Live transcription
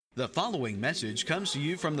The following message comes to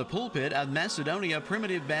you from the pulpit of Macedonia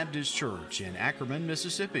Primitive Baptist Church in Ackerman,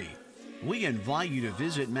 Mississippi. We invite you to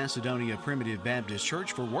visit Macedonia Primitive Baptist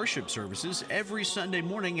Church for worship services every Sunday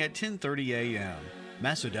morning at 10:30 a.m.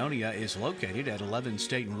 Macedonia is located at 11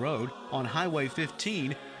 Staten Road on Highway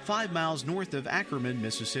 15, 5 miles north of Ackerman,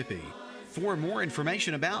 Mississippi. For more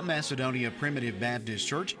information about Macedonia Primitive Baptist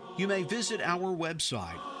Church, you may visit our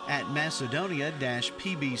website at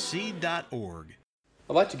macedonia-pbc.org.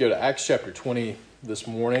 I'd like to go to Acts chapter 20 this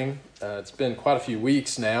morning. It's been quite a few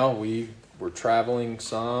weeks now. We were traveling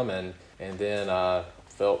some, and then I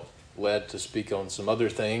felt led to speak on some other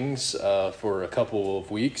things for a couple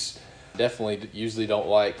of weeks. Definitely usually don't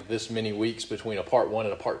like this many weeks between a part one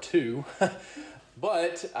and a part two.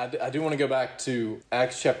 But I do want to go back to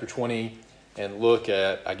Acts chapter 20 and look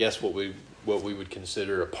at, I guess, what we would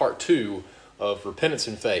consider a part two of repentance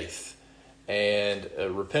and faith. And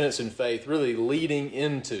repentance and faith really leading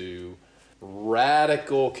into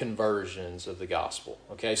radical conversions of the gospel.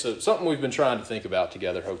 Okay, so something we've been trying to think about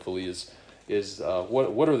together, hopefully, is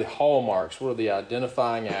what are the hallmarks, what are the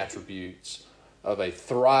identifying attributes of a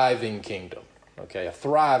thriving kingdom? Okay, a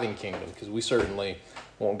thriving kingdom, because we certainly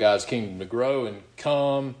want God's kingdom to grow and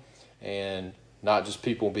come, and not just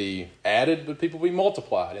people be added, but people be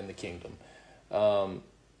multiplied in the kingdom.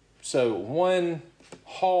 So one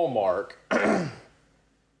hallmark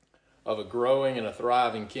of a growing and a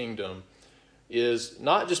thriving kingdom is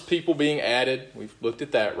not just people being added. We've looked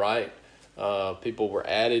at that, right? People were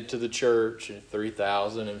added to the church,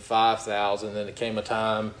 3,000 and 5,000. Then there came a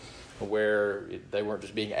time where they weren't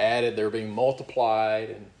just being added, they were being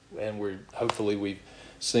multiplied, and hopefully we've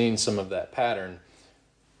seen some of that pattern.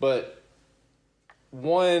 But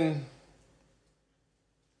one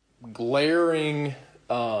glaring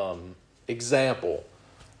example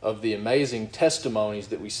of the amazing testimonies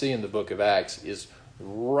that we see in the book of Acts is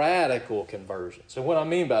radical conversion. So what I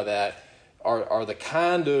mean by that are the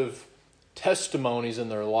kind of testimonies in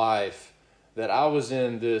their life that I was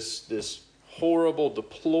in this horrible,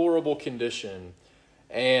 deplorable condition,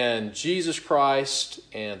 and Jesus Christ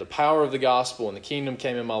and the power of the gospel and the kingdom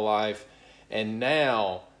came in my life, and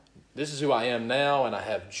now this is who I am now, and I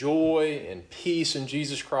have joy and peace in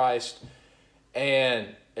Jesus Christ. And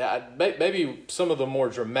maybe some of the more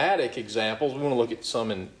dramatic examples, we want to look at some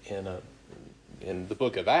in the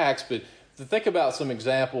book of Acts, but to think about some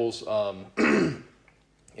examples in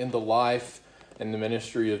the life and the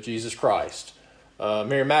ministry of Jesus Christ.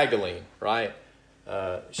 Mary Magdalene, right?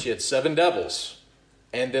 She had 7 devils,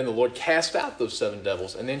 and then the Lord cast out those 7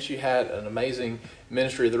 devils, and then she had an amazing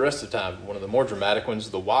ministry the rest of the time. One of the more dramatic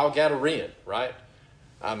ones, the wild Gadarean, right?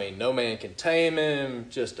 I mean, no man can tame him,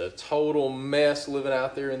 just a total mess living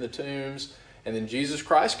out there in the tombs. And then Jesus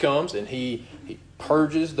Christ comes and he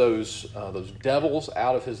purges those devils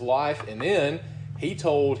out of his life. And then he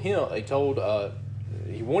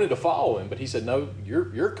wanted to follow him, but he said, no,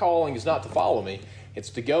 your calling is not to follow me.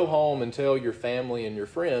 It's to go home and tell your family and your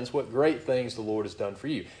friends what great things the Lord has done for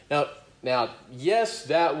you. Now, yes,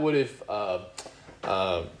 that would have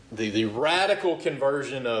the radical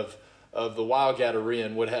conversion of the wild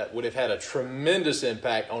Gadarean would have had a tremendous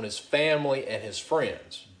impact on his family and his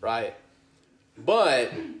friends, right?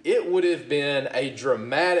 But it would have been a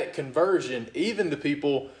dramatic conversion even to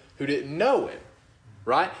people who didn't know him,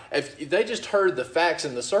 right? If they just heard the facts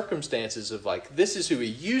and the circumstances of, like, this is who he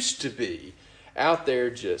used to be, out there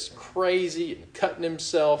just crazy and cutting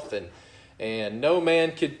himself, and no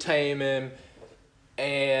man could tame him.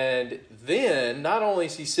 And then, not only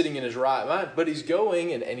is he sitting in his right mind, but he's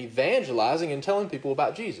going and evangelizing and telling people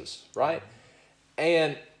about Jesus, right?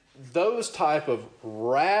 And those type of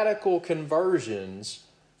radical conversions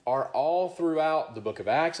are all throughout the book of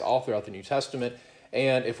Acts, all throughout the New Testament.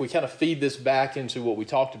 And if we kind of feed this back into what we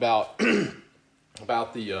talked about,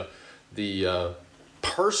 about the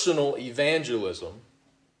personal evangelism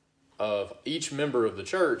of each member of the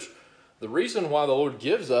church, the reason why the Lord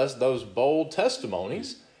gives us those bold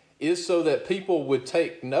testimonies is so that people would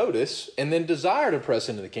take notice and then desire to press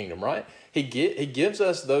into the kingdom, right? He gives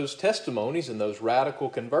us those testimonies and those radical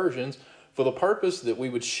conversions for the purpose that we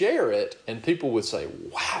would share it and people would say,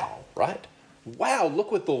 wow, right? Wow,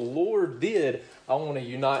 look what the Lord did. I want to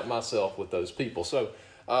unite myself with those people. So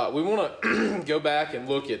we want to go back and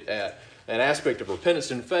look at an aspect of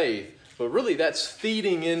repentance and faith, but really that's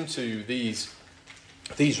feeding into these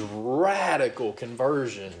radical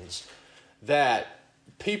conversions that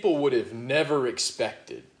people would have never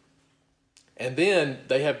expected. And then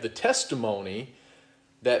they have the testimony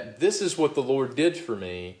that this is what the Lord did for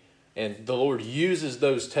me, and the Lord uses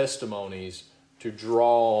those testimonies to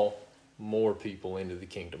draw more people into the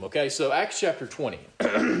kingdom. Okay, so Acts chapter 20.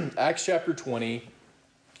 Acts chapter 20,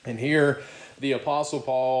 and here the Apostle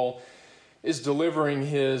Paul is delivering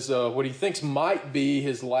his, what he thinks might be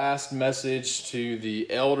his last message to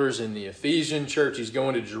the elders in the Ephesian church. He's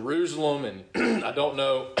going to Jerusalem, and I don't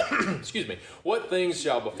know, excuse me, what things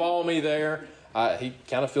shall befall me there. He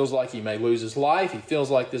kind of feels like he may lose his life. He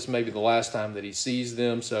feels like this may be the last time that he sees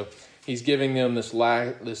them, so he's giving them this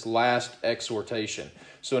last exhortation.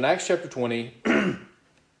 So in Acts chapter 20,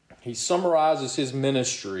 he summarizes his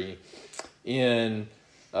ministry in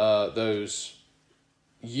those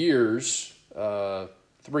years,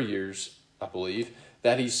 3 years, I believe,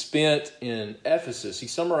 that he spent in Ephesus. He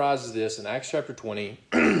summarizes this in Acts chapter 20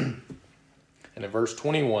 and in verse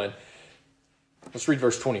 21. Let's read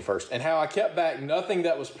verse 20 first. And how I kept back nothing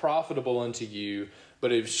that was profitable unto you,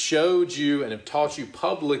 but have showed you and have taught you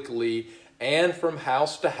publicly and from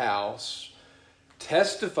house to house,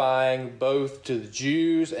 testifying both to the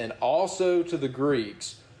Jews and also to the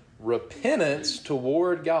Greeks, repentance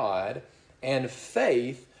toward God and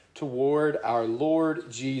faith toward our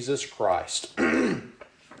Lord Jesus Christ.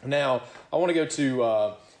 Now, I want to go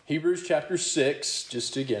to Hebrews chapter 6,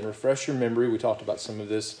 just to, again, refresh your memory. We talked about some of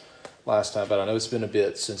this last time, but I know it's been a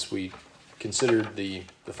bit since we considered the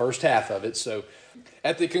first half of it. So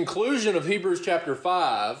at the conclusion of Hebrews chapter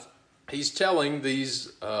 5, he's telling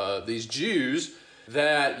these Jews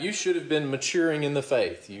that you should have been maturing in the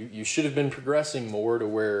faith. You should have been progressing more to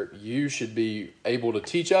where you should be able to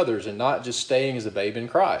teach others and not just staying as a babe in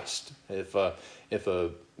Christ. If a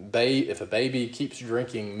baby keeps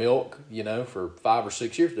drinking milk, for 5 or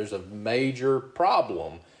 6 years, there's a major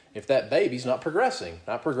problem if that baby's not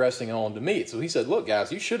progressing on to meat. So he said, look,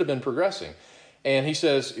 guys, you should have been progressing. And he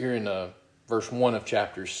says here in verse 1 of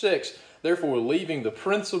chapter 6, therefore, leaving the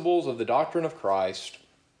principles of the doctrine of Christ,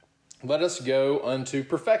 let us go unto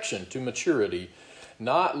perfection, to maturity,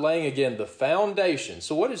 not laying again the foundation.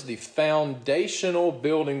 So what is the foundational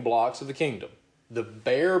building blocks of the kingdom? The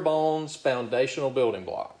bare bones foundational building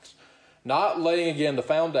blocks. Not laying again the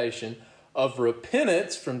foundation of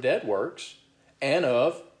repentance from dead works and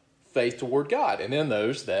of faith toward God. And then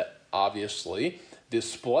those that obviously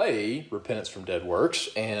display repentance from dead works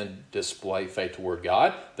and display faith toward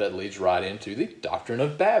God, that leads right into the doctrine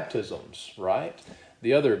of baptisms, right?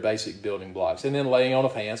 The other basic building blocks. And then laying on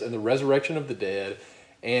of hands and the resurrection of the dead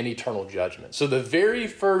and eternal judgment. So the very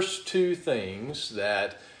first two things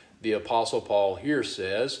that the Apostle Paul here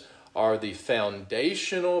says are the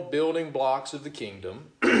foundational building blocks of the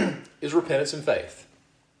kingdom is repentance and faith.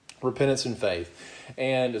 Repentance and faith.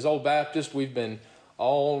 And as old Baptists, we've been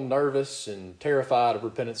all nervous and terrified of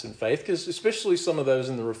repentance and faith, because especially some of those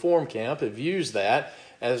in the Reform camp have used that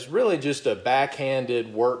as really just a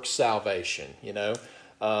backhanded work salvation.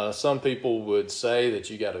 Some people would say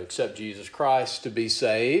that you got to accept Jesus Christ to be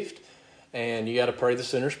saved, and you got to pray the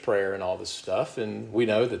sinner's prayer and all this stuff. And we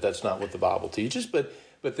know that that's not what the Bible teaches. But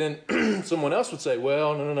then someone else would say,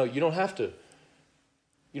 well, no, you don't have to.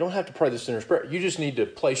 You don't have to pray the sinner's prayer. You just need to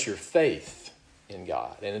place your faith in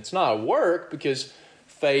God. And it's not a work, because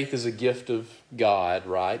faith is a gift of God,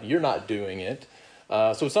 right? You're not doing it.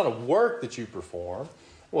 So it's not a work that you perform.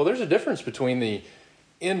 Well, there's a difference between the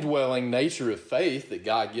indwelling nature of faith that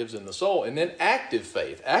God gives in the soul and then active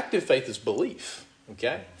faith. Active faith is belief,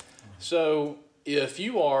 okay? So if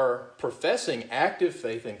you are professing active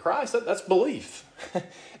faith in Christ, that's belief.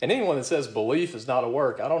 And anyone that says belief is not a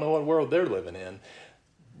work, I don't know what world they're living in.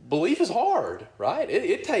 Belief is hard, right?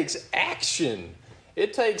 It takes action.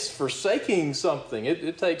 It takes forsaking something.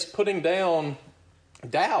 It takes putting down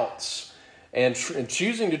doubts and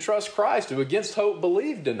choosing to trust Christ, who against hope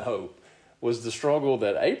believed in hope, was the struggle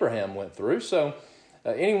that Abraham went through. So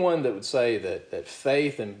anyone that would say that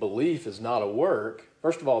faith and belief is not a work,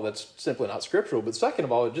 first of all, that's simply not scriptural. But second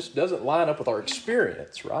of all, it just doesn't line up with our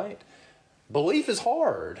experience, right? Belief is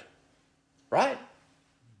hard, right?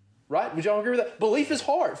 Right? Would y'all agree with that? Belief is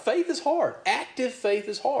hard. Faith is hard. Active faith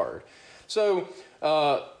is hard. So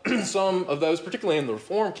some of those, particularly in the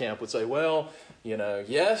Reform camp, would say, well,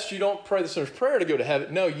 yes, you don't pray the sinner's prayer to go to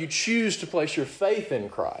heaven. No, you choose to place your faith in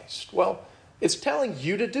Christ. Well, it's telling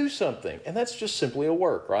you to do something, and that's just simply a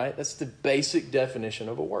work, right? That's the basic definition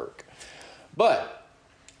of a work. But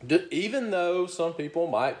even though some people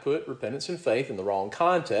might put repentance and faith in the wrong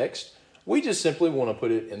context, we just simply want to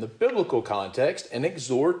put it in the biblical context and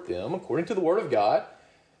exhort them, according to the Word of God,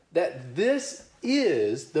 that this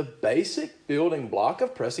is the basic building block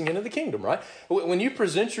of pressing into the kingdom, right? When you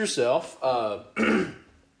present yourself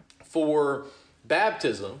for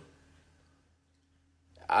baptism,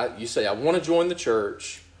 you say, I want to join the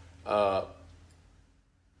church. What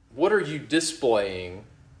are you displaying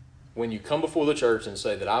when you come before the church and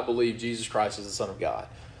say that I believe Jesus Christ is the Son of God?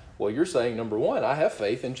 Well, you're saying, number one, I have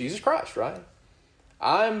faith in Jesus Christ, right?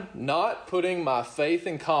 I'm not putting my faith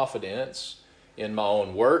and confidence in my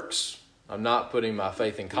own works. I'm not putting my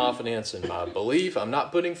faith and confidence in my belief. I'm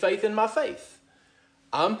not putting faith in my faith.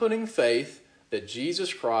 I'm putting faith that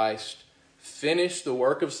Jesus Christ finished the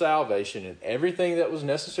work of salvation and everything that was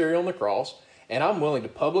necessary on the cross, and I'm willing to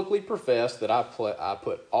publicly profess that I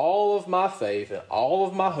put all of my faith and all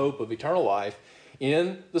of my hope of eternal life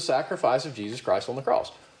in the sacrifice of Jesus Christ on the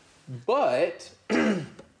cross. But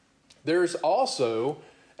there's also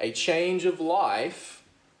a change of life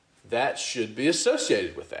that should be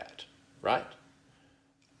associated with that, right?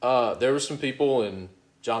 There were some people in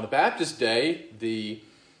John the Baptist's day, the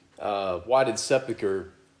whited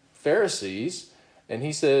sepulchre Pharisees, and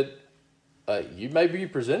he said, you may be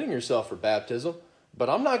presenting yourself for baptism, but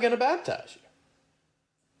I'm not going to baptize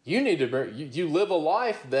you. You need to you live a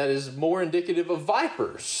life that is more indicative of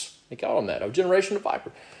vipers. They call them that, a generation of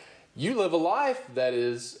vipers. You live a life that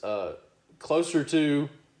is closer to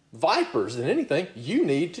vipers than anything. You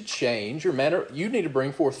need to change your manner. You need to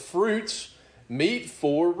bring forth fruits, meet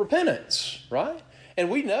for repentance, right? And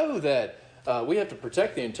we know that we have to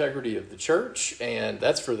protect the integrity of the church, and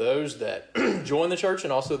that's for those that join the church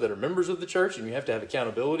and also that are members of the church, and you have to have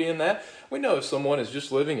accountability in that. We know if someone is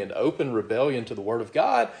just living in open rebellion to the Word of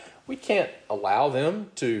God, we can't allow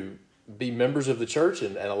them to be members of the church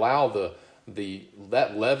and allow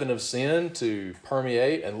that leaven of sin to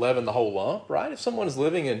permeate and leaven the whole lump, right? If someone is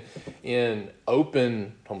living in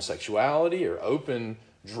open homosexuality or open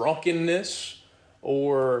drunkenness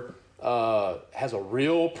or has a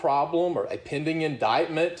real problem or a pending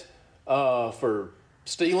indictment for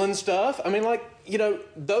stealing stuff, I mean,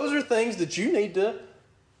 those are things that you need to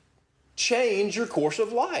change your course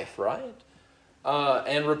of life, right?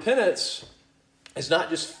 And repentance is not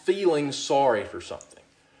just feeling sorry for something.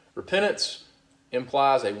 Repentance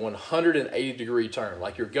implies a 180-degree turn.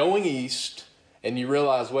 Like you're going east and you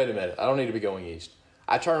realize, wait a minute, I don't need to be going east.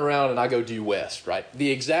 I turn around and I go due west, right?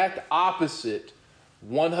 The exact opposite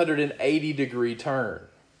 180-degree turn.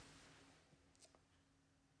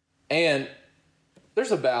 And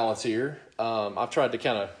there's a balance here. I've tried to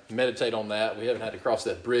kind of meditate on that. We haven't had to cross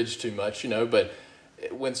that bridge too much, but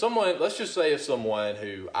when someone, let's just say if someone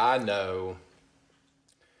who I know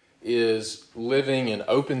is living in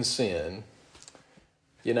open sin,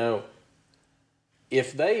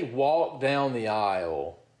 if they walk down the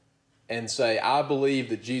aisle and say, I believe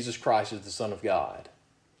that Jesus Christ is the Son of God,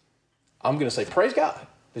 I'm going to say, praise God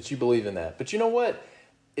that you believe in that. But you know what?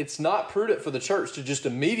 It's not prudent for the church to just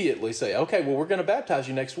immediately say, okay, well, we're going to baptize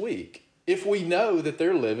you next week, if we know that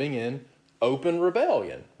they're living in open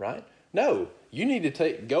rebellion, right? No, you need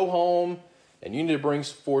to go home and you need to bring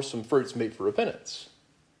forth some fruits meet for repentance.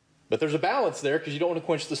 But there's a balance there because you don't want to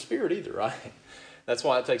quench the spirit either, right? That's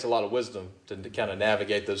why it takes a lot of wisdom to kind of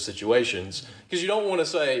navigate those situations, because you don't want to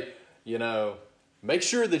say, make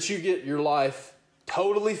sure that you get your life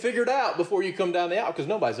totally figured out before you come down the aisle, because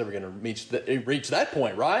nobody's ever going to reach that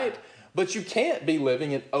point, right? But you can't be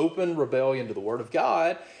living in open rebellion to the Word of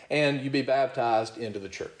God and you be baptized into the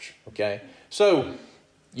church, okay? So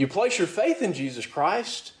you place your faith in Jesus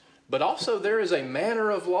Christ, but also there is a manner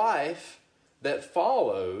of life that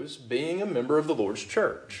follows being a member of the Lord's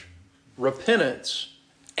church. Repentance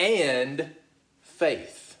and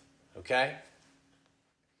faith, okay?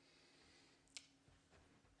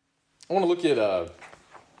 I want to look at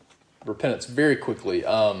repentance very quickly.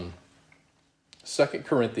 2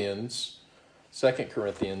 Corinthians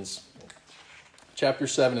chapter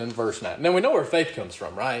 7 and verse 9. Now we know where faith comes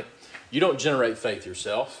from, right? You don't generate faith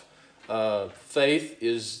yourself. Faith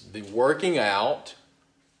is the working out.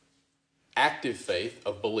 Active faith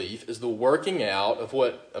of belief is the working out of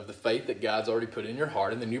the faith that God's already put in your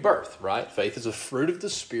heart in the new birth, right? Faith is a fruit of the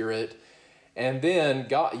Spirit, and then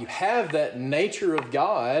you have that nature of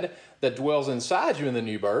God that dwells inside you in the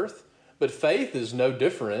new birth. But faith is no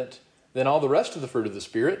different than all the rest of the fruit of the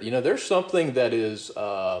Spirit. There's something that is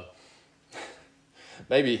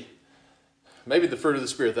maybe the fruit of the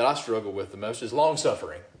Spirit that I struggle with the most is long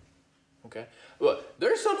suffering. Okay. Look,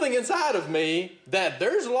 there's something inside of me that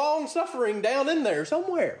there's long suffering down in there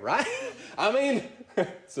somewhere, right? I mean,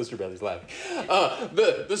 Sister Betty's laughing.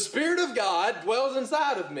 The Spirit of God dwells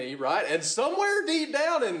inside of me, right? And somewhere deep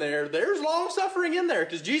down in there, there's long suffering in there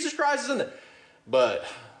because Jesus Christ is in there. But,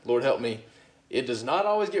 Lord help me, it does not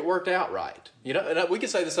always get worked out right. And we can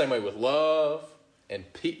say the same way with love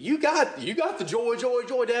and peace. You got the joy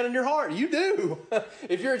down in your heart. You do.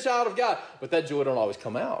 If you're a child of God. But that joy don't always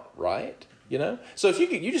come out, right? So if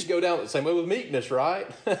you just go down the same way with meekness, right?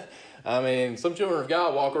 I mean, some children of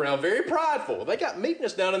God walk around very prideful. They got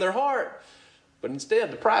meekness down in their heart. But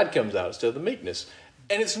instead, the pride comes out instead of the meekness.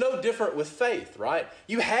 And it's no different with faith, right?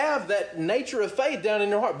 You have that nature of faith down in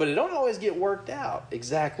your heart, but it don't always get worked out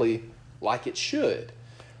exactly like it should.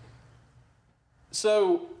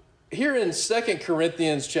 So here in 2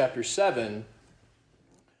 Corinthians chapter 7,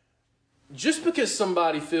 just because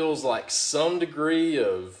somebody feels like some degree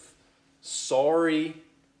of sorry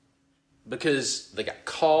because they got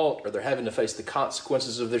caught or they're having to face the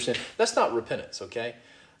consequences of their sin, that's not repentance, okay?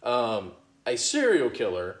 A serial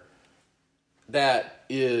killer that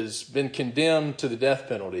is been condemned to the death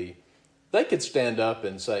penalty, they could stand up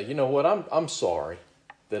and say, you know what, I'm sorry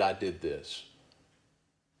that I did this.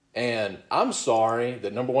 And I'm sorry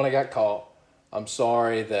that, number one, I got caught. I'm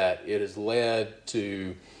sorry that it has led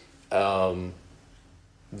to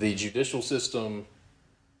the judicial system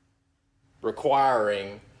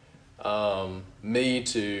requiring me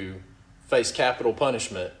to face capital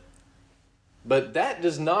punishment. But that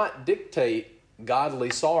does not dictate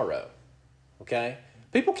godly sorrow, okay?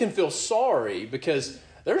 People can feel sorry because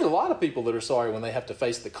there's a lot of people that are sorry when they have to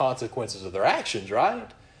face the consequences of their actions, right?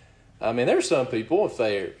 I mean, there's some people, if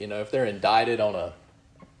they're indicted on a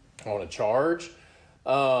charge,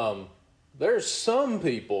 there's some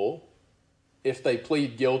people, if they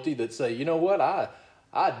plead guilty, that say, you know what,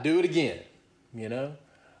 I'd do it again. You know,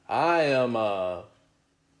 I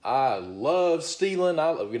love stealing,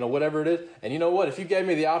 whatever it is. And you know what, if you gave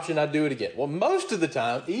me the option, I'd do it again. Well, most of the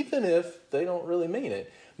time, even if they don't really mean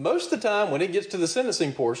it, most of the time when it gets to the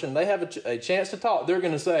sentencing portion, they have a chance to talk. They're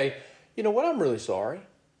going to say, you know what, I'm really sorry.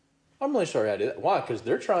 I'm really sorry I did that. Why? Because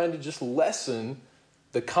they're trying to just lessen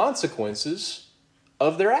the consequences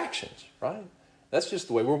of their actions, right? That's just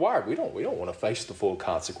the way we're wired. We don't want to face the full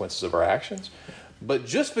consequences of our actions. But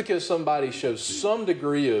just because somebody shows some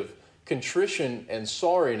degree of contrition and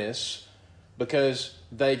sorriness because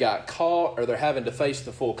they got caught or they're having to face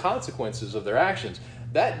the full consequences of their actions,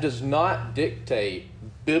 that does not dictate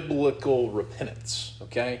biblical repentance,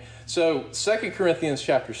 okay? So 2 Corinthians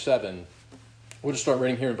chapter 7, we'll just start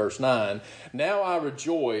reading here in verse 9. Now I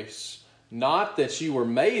rejoice, not that you were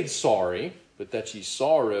made sorry, but that ye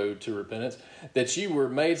sorrowed to repentance, that ye were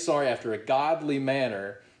made sorry after a godly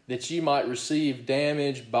manner, that ye might receive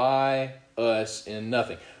damage by us in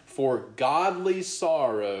nothing. For godly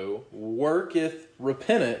sorrow worketh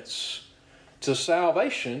repentance to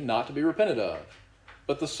salvation, not to be repented of.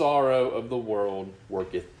 But the sorrow of the world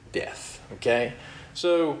worketh death. Okay?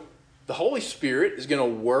 So the Holy Spirit is going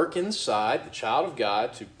to work inside the child of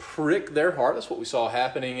God to prick their heart. That's what we saw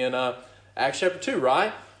happening in Acts chapter 2,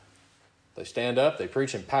 right? They stand up, they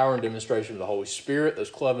preach in power and demonstration of the Holy Spirit, those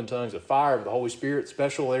cloven tongues of fire of the Holy Spirit,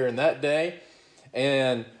 special there in that day.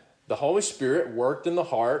 And the Holy Spirit worked in the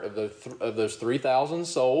heart of those 3,000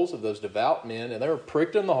 souls, of those devout men, and they were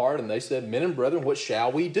pricked in the heart, and they said, men and brethren, what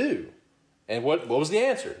shall we do? And what was the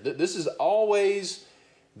answer? This is always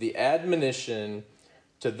the admonition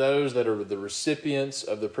to those that are the recipients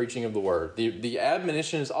of the preaching of the word. The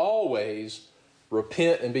admonition is always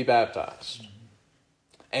repent and be baptized.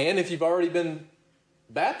 And if you've already been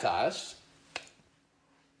baptized,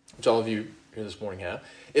 which all of you here this morning have,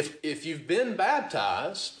 if you've been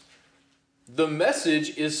baptized, the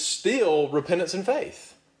message is still repentance and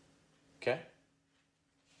faith. Okay?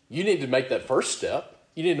 You need to make that first step.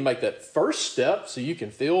 You need to make that first step so you can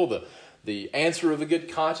feel the answer of a good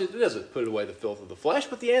conscience. It doesn't put away the filth of the flesh,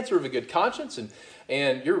 but the answer of a good conscience.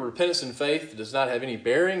 And your repentance and faith does not have any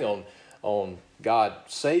bearing on God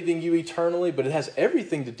saving you eternally, but it has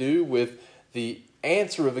everything to do with the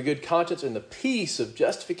answer of a good conscience and the peace of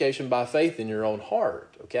justification by faith in your own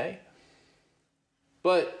heart, okay?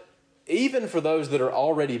 But even for those that are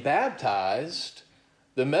already baptized,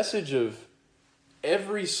 the message of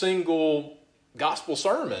every single gospel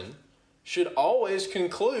sermon should always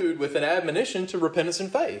conclude with an admonition to repentance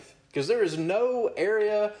and faith, because there is no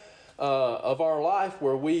area of our life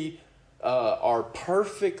where we are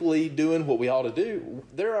perfectly doing what we ought to do.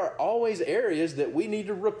 There are always areas that we need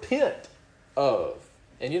to repent of.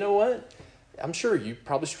 And you know what? I'm sure you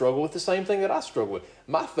probably struggle with the same thing that I struggle with.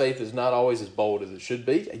 My faith is not always as bold as it should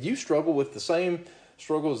be. You struggle with the same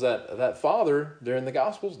struggles that father during the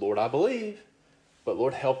Gospels. Lord, I believe, but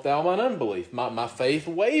Lord, help thou mine unbelief. My faith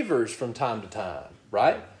wavers from time to time,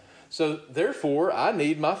 right? So therefore, I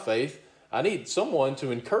need my faith. I need someone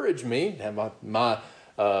to encourage me, have my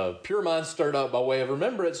pure mind stirred up by way of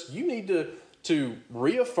remembrance. You need to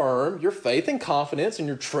reaffirm your faith and confidence and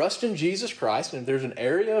your trust in Jesus Christ. And if there's an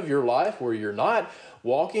area of your life where you're not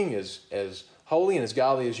walking as holy and as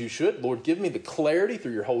godly as you should, Lord, give me the clarity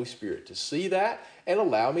through your Holy Spirit to see that and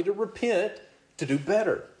allow me to repent to do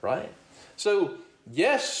better, right? So,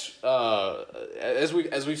 yes, as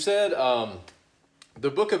we've said, the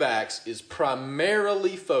book of Acts is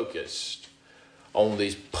primarily focused on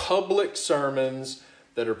these public sermons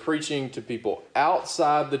that are preaching to people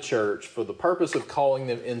outside the church for the purpose of calling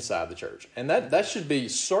them inside the church. And that should be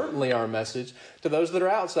certainly our message to those that are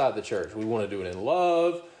outside the church. We want to do it in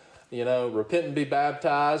love, repent and be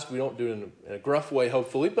baptized. We don't do it in a gruff way,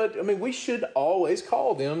 hopefully. But, we should always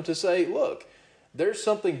call them to say, look, there's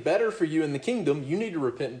something better for you in the kingdom. You need to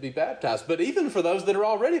repent and be baptized. But even for those that are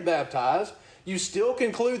already baptized, you still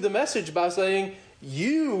conclude the message by saying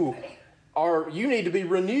you need to be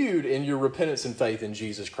renewed in your repentance and faith in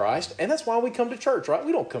Jesus Christ. And that's why we come to church, right?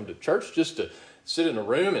 We don't come to church just to sit in a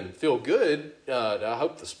room and feel good. I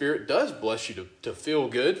hope the Spirit does bless you to feel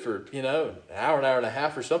good for, an hour and a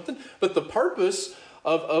half or something. But the purpose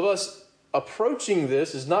of us approaching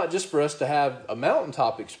this is not just for us to have a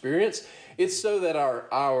mountaintop experience. It's so that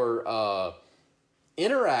our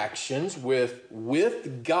interactions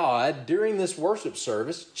with God during this worship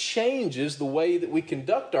service changes the way that we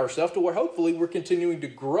conduct ourselves to where hopefully we're continuing to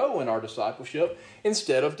grow in our discipleship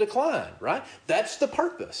instead of decline, right? That's the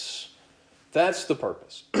purpose. That's the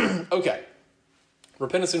purpose. Okay.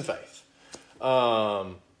 Repentance and faith.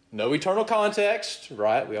 No eternal context,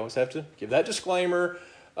 right? We always have to give that disclaimer.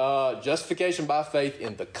 Justification by faith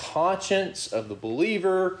in the conscience of the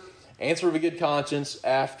believer. Answer of a good conscience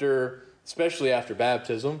especially after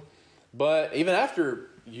baptism. But even after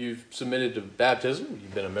you've submitted to baptism,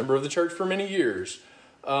 you've been a member of the church for many years,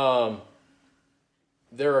 there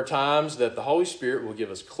are times that the Holy Spirit will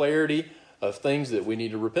give us clarity of things that we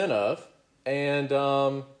need to repent of, and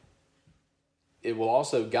it will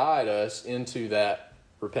also guide us into that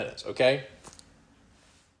repentance, okay?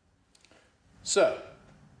 So,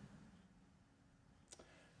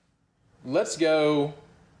 let's go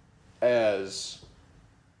as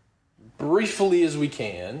briefly as we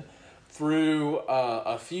can through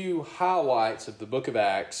a few highlights of the book of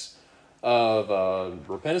Acts of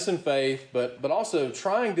repentance and faith, but also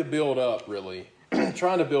trying to build up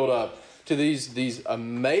to these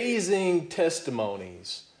amazing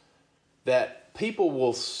testimonies that people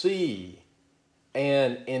will see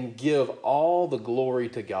and give all the glory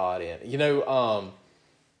to God in.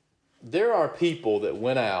 There are people that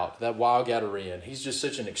went out, that wild Gadarene, he's just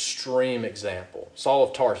such an extreme example. Saul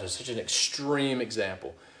of Tarsus, such an extreme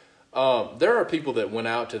example. There are people that went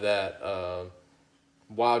out to that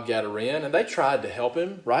wild Gadarene, and they tried to help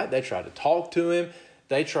him, right? They tried to talk to him.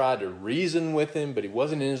 They tried to reason with him, but he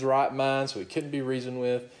wasn't in his right mind, so he couldn't be reasoned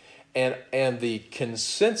with. And the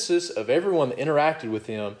consensus of everyone that interacted with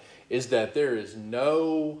him is that there is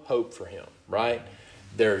no hope for him, right?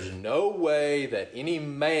 There's no way that any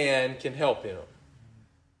man can help him.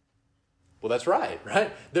 Well, that's right?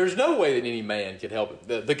 There's no way that any man could help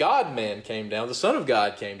him. The God-man came down, the Son of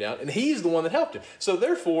God came down, and he's the one that helped him. So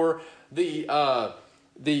therefore, the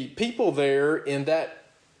people there in that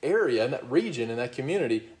area, in that region, in that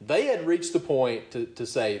community, they had reached the point to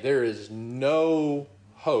say there is no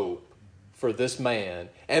hope for this man.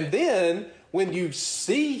 And then when you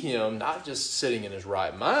see him not just sitting in his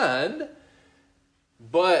right mind,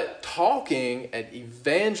 but talking and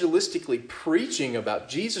evangelistically preaching about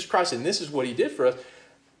Jesus Christ, and this is what he did for us,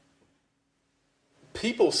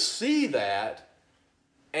 people see that,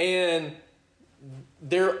 and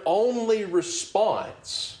their only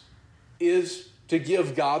response is to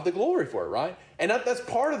give God the glory for it, right? And that's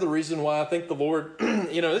part of the reason why I think the Lord,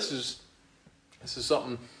 this is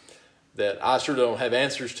something that I sure don't have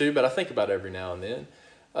answers to, but I think about every now and then.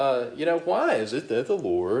 Why is it that the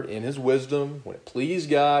Lord, in his wisdom, when it pleased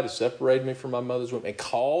God to separate me from my mother's womb and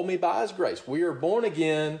call me by his grace, we are born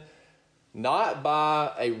again not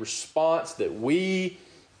by a response that we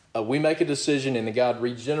make a decision and then God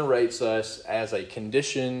regenerates us as a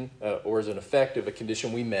condition or as an effect of a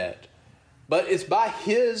condition we met, but it's by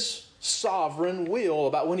his sovereign will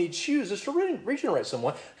about when he chooses to regenerate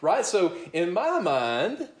someone, right? So in my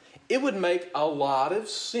mind, it would make a lot of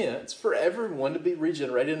sense for everyone to be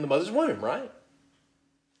regenerated in the mother's womb, right?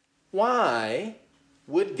 Why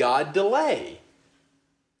would God delay?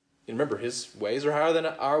 And remember, his ways are higher than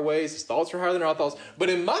our ways. His thoughts are higher than our thoughts. But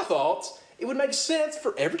in my thoughts, it would make sense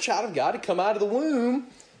for every child of God to come out of the womb,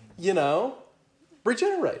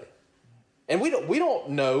 regenerated. And we don't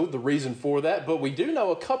know the reason for that, but we do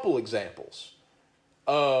know a couple examples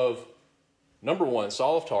of, number one,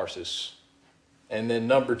 Saul of Tarsus, and then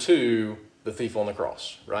number two, the thief on the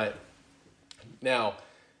cross, right? Now,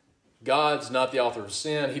 God's not the author of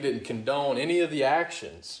sin. He didn't condone any of the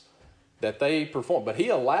actions that they performed, but he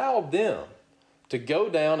allowed them to go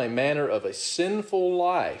down a manner of a sinful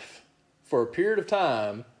life for a period of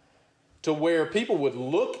time to where people would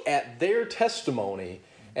look at their testimony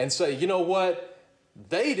and say, you know what?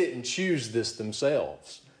 They didn't choose this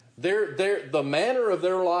themselves. The manner of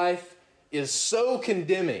their life is so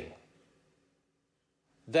condemning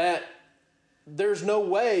that there's no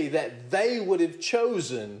way that they would have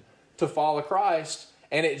chosen to follow Christ.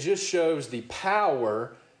 And it just shows the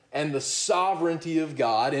power and the sovereignty of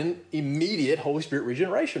God in immediate Holy Spirit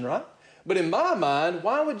regeneration, right? But in my mind,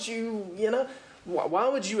 why would you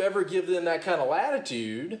ever give them that kind of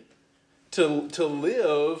latitude to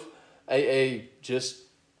live a just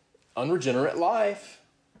unregenerate life?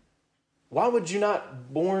 Why would you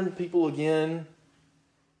not born people again,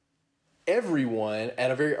 everyone,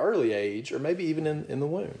 at a very early age, or maybe even in the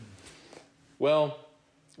womb? Well,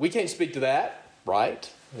 we can't speak to that, right?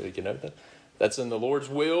 That's in the Lord's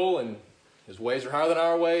will, and His ways are higher than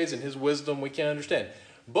our ways, and His wisdom we can't understand.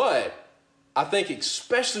 But I think,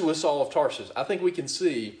 especially with Saul of Tarsus, I think we can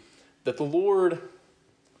see that the Lord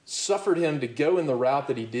suffered him to go in the route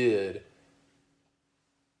that he did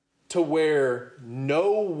to where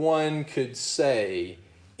no one could say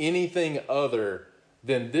anything other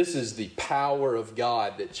than this is the power of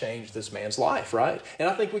God that changed this man's life, right? And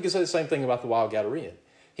I think we can say the same thing about the wild Gadarean.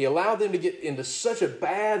 He allowed them to get into such a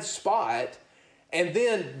bad spot, and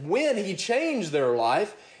then when he changed their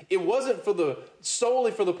life, it wasn't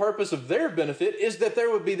solely for the purpose of their benefit, is that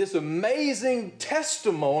there would be this amazing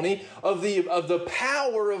testimony of the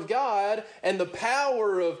power of God and the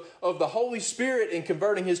power of the Holy Spirit in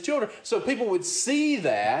converting His children. So people would see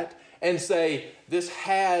that and say, this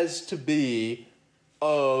has to be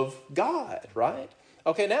of God, right?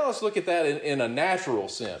 Okay, now let's look at that in a natural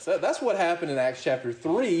sense. That's what happened in Acts chapter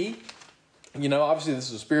 3. Obviously this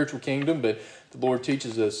is a spiritual kingdom, but the Lord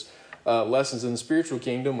teaches us lessons in the spiritual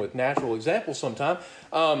kingdom with natural examples sometime.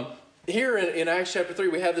 Here in Acts chapter 3,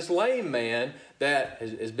 we have this lame man that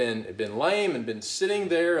has been lame and been sitting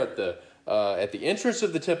there at the entrance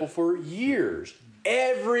of the temple for years.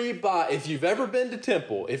 Everybody, if you've ever been to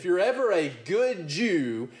temple, if you're ever a good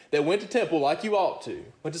Jew that went to temple like you ought to,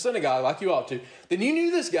 went to synagogue like you ought to, then you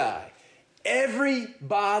knew this guy.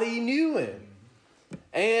 Everybody knew him.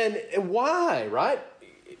 And why, right?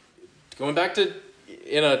 Going back to,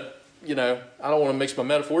 I don't want to mix my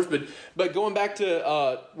metaphors, but going back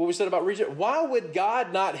to what we said about regeneration, why would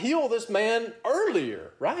God not heal this man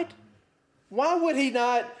earlier, right? Why would He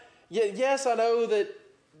not? Yes, I know that,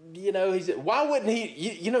 why wouldn't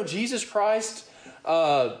He, Jesus Christ,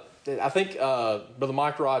 I think Brother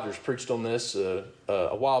Mike Rogers preached on this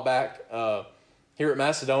a while back here at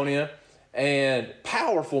Macedonia, and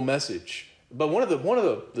powerful message. But one of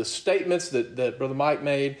the statements that Brother Mike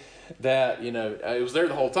made that, it was there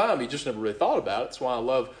the whole time, he just never really thought about it. That's why I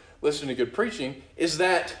love listening to good preaching, is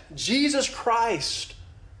that Jesus Christ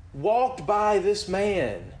walked by this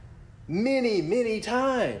man many, many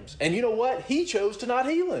times. And you know what? He chose to not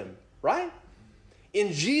heal him, right?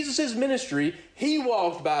 In Jesus' ministry, He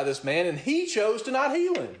walked by this man and He chose to not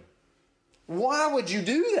heal him. Why would you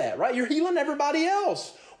do that, right? You're healing everybody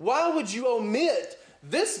else. Why would you omit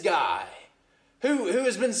this guy who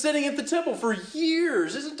has been sitting at the temple for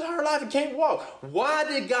years, his entire life, and can't walk? Why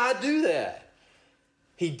did God do that?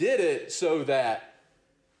 He did it so that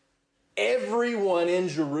everyone in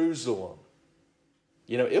Jerusalem,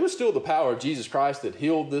 it was still the power of Jesus Christ that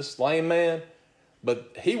healed this lame man,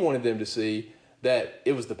 but He wanted them to see that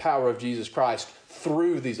it was the power of Jesus Christ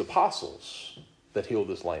through these apostles that healed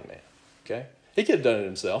this lame man. Okay? He could have done it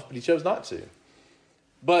Himself, but He chose not to.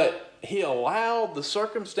 But He allowed the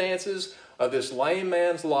circumstances of this lame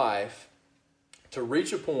man's life to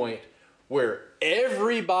reach a point where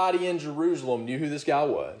everybody in Jerusalem knew who this guy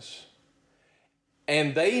was.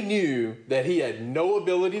 And they knew that he had no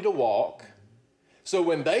ability to walk. So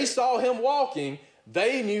when they saw him walking,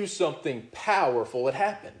 they knew something powerful had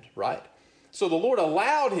happened, right? So the Lord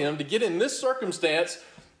allowed him to get in this circumstance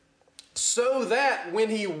so that when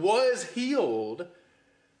he was healed,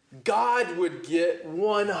 God would get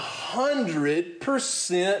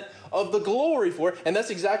 100% of the glory for it. And that's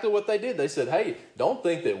exactly what they did. They said, hey, don't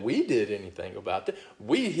think that we did anything about that.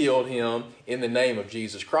 We healed him in the name of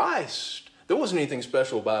Jesus Christ. There wasn't anything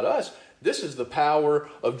special about us. This is the power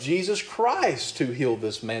of Jesus Christ to heal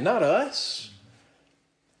this man, not us.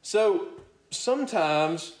 So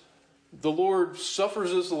sometimes the Lord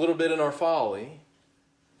suffers us a little bit in our folly.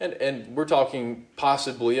 And we're talking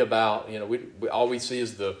possibly about, we all we see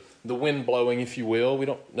is the wind blowing, if you will. We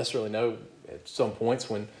don't necessarily know at some points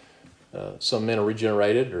when some men are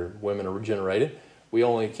regenerated or women are regenerated. We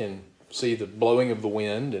only can see the blowing of the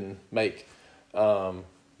wind and make our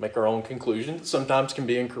own conclusions. Sometimes can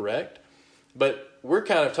be incorrect. But we're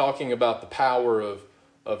kind of talking about the power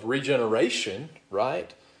of regeneration,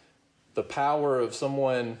 right? The power of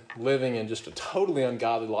someone living in just a totally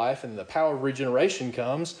ungodly life, and the power of regeneration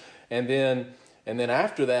comes, and then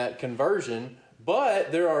after that, conversion.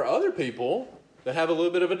 But there are other people that have a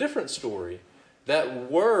little bit of a different story, that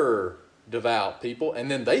were devout people, and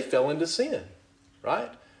then they fell into sin,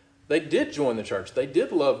 right? They did join the church. They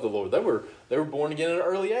did love the Lord. They were born again at an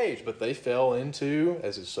early age, but they fell into,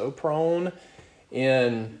 as is so prone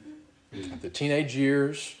in the teenage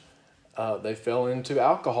years, they fell into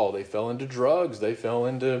alcohol. They fell into drugs. They fell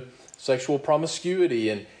into sexual promiscuity,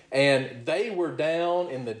 and they were down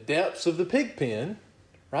in the depths of the pig pen,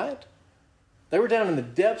 right? They were down in the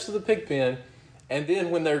depths of the pig pen, and then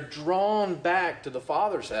when they're drawn back to the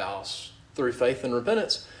Father's house through faith and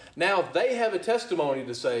repentance, now they have a testimony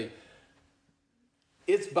to say,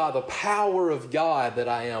 it's by the power of God that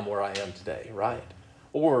I am where I am today, right?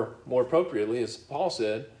 Or more appropriately, as Paul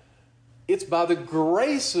said, it's by the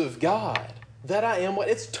grace of God that I am what.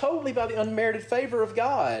 It's totally by the unmerited favor of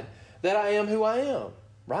God that I am who I am,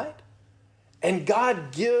 right? And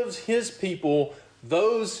God gives his people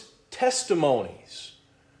those testimonies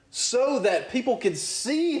so that people could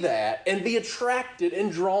see that and be attracted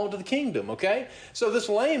and drawn to the kingdom, okay? So this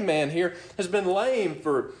lame man here has been lame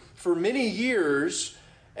for many years,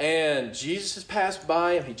 and Jesus has passed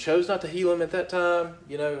by him. He chose not to heal him at that time.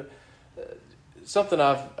 You know, something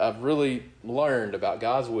I've really learned about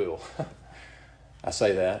God's will. I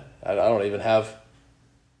say that. I don't even have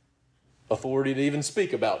authority to even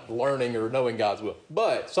speak about learning or knowing God's will.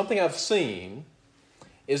 But something I've seen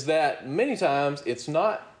is that many times it's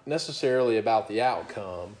not necessarily about the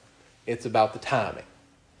outcome, it's about the timing.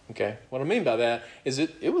 Okay? What I mean by that is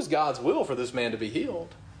it was God's will for this man to be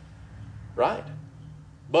healed, right?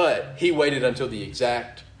 But he waited until the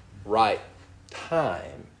exact right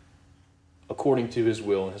time according to his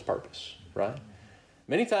will and his purpose, right?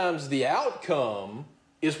 Many times the outcome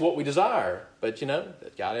is what we desire, but you know,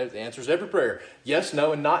 God answers every prayer. Yes,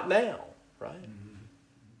 no, and not now, right?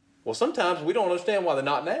 Well, sometimes we don't understand why the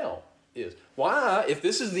not now is. Why? If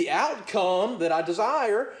this is the outcome that I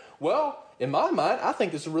desire, well, in my mind, I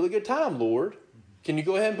think this is a really good time, Lord. Can you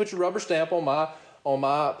go ahead and put your rubber stamp on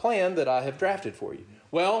my plan that I have drafted for you?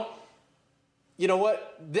 Well, you know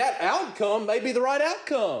what? That outcome may be the right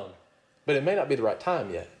outcome, but it may not be the right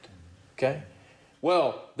time yet. Okay?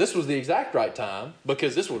 Well, this was the exact right time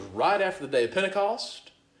because this was right after the day of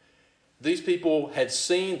Pentecost. These people had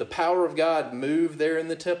seen the power of God move there in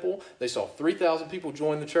the temple. They saw 3,000 people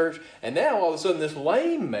join the church. And now all of a sudden this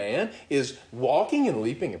lame man is walking and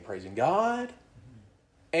leaping and praising God.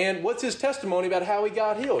 And what's his testimony about how he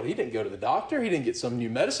got healed? He didn't go to the doctor. He didn't get some new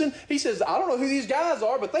medicine. He says, I don't know who these guys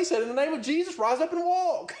are, but they said in the name of Jesus, rise up and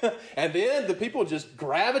walk. And then the people just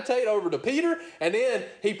gravitate over to Peter. And then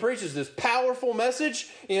he preaches this powerful message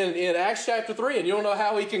in Acts chapter 3. And you don't know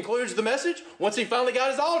how he concludes the message? Once he finally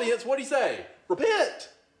got his audience, what'd he say? Repent.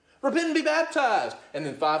 Repent and be baptized. And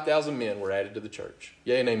then 5,000 men were added to the church.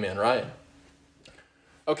 Yay and amen, right?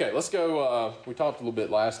 Okay, let's go. We talked a little bit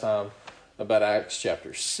last time about Acts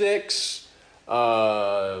chapter 6.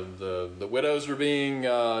 The widows are being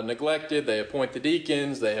neglected. They appoint the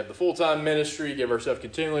deacons. They have the full-time ministry, give ourselves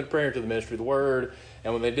continually to prayer to the ministry of the word.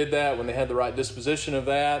 And when they did that, when they had the right disposition of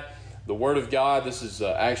that, the word of God, this is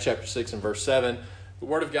Acts chapter 6 and verse 7, the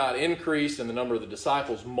word of God increased and the number of the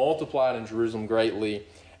disciples multiplied in Jerusalem greatly,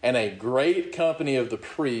 and a great company of the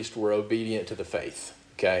priests were obedient to the faith.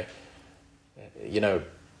 Okay? You know,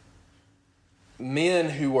 men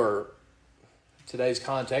who were, today's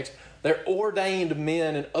context, they're ordained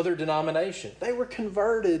men in other denominations. They were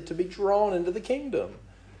converted to be drawn into the kingdom.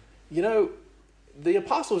 You know, the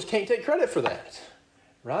apostles can't take credit for that,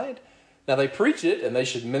 right? Now they preach it and they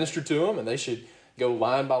should minister to them and they should go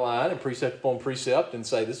line by line and precept upon precept and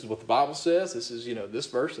say, this is what the Bible says. This is, you know, this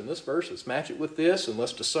verse and this verse. Let's match it with this and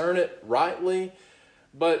let's discern it rightly.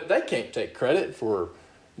 But they can't take credit for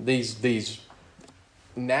these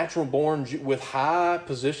natural born with high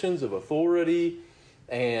positions of authority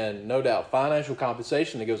and no doubt financial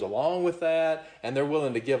compensation that goes along with that, and they're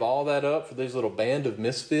willing to give all that up for these little band of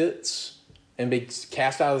misfits and be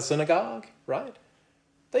cast out of the synagogue, right?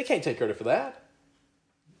 They can't take credit for that.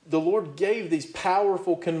 The Lord gave these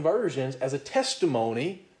powerful conversions as a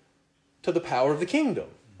testimony to the power of the kingdom,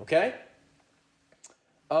 okay?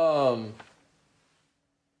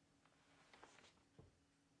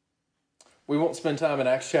 We won't spend time in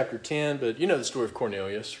Acts chapter 10, but you know the story of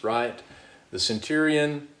Cornelius, right? The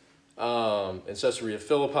centurion in Caesarea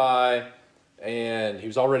Philippi, and he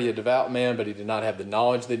was already a devout man, but he did not have the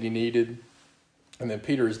knowledge that he needed. And then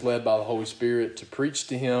Peter is led by the Holy Spirit to preach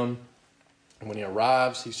to him And when he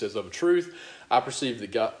arrives, he says, "Of a truth, I perceive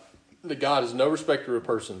that God is no respecter of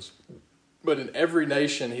persons, but in every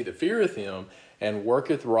nation he that feareth him and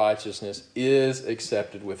worketh righteousness is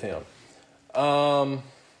accepted with him."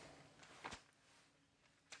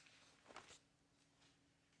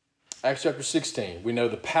 Acts chapter 16, we know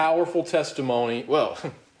the powerful testimony. Well,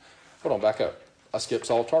 hold on, back up. I skipped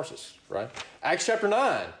Saul of Tarsus, right? Acts chapter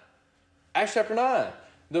 9. Acts chapter 9.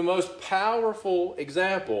 The most powerful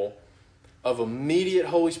example of immediate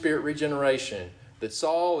Holy Spirit regeneration, that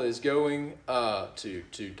Saul is going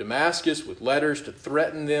to Damascus with letters to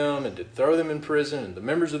threaten them and to throw them in prison and the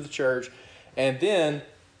members of the church. And then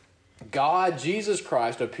God, Jesus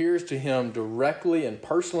Christ, appears to him directly and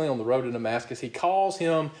personally on the road to Damascus. He calls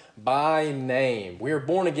him by name. We are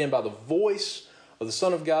born again by the voice of the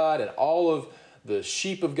Son of God, and all of the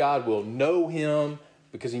sheep of God will know him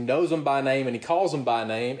because he knows them by name, and he calls them by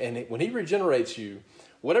name. And when he regenerates you,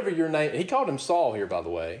 whatever your name, he called him Saul here, by the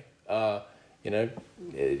way.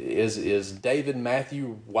 Is David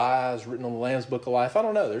Matthew Wise written on the Lamb's Book of Life? I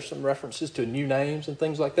don't know. There's some references to new names and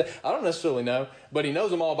things like that. I don't necessarily know, but he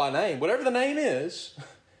knows them all by name. Whatever the name is,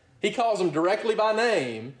 he calls them directly by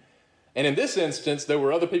name. And in this instance, there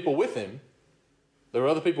were other people with him. There were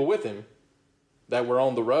other people with him that were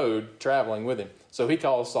on the road traveling with him. So he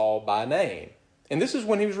calls Saul by name. And this is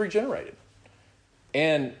when he was regenerated.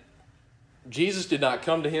 And Jesus did not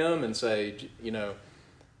come to him and say,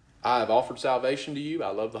 "I have offered salvation to you. I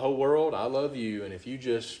love the whole world. I love you. And if you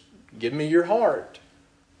just give me your heart,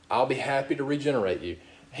 I'll be happy to regenerate you."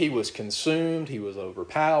 He was consumed. He was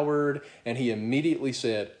overpowered. And he immediately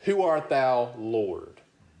said, "Who art thou, Lord?"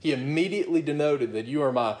 He immediately denoted that you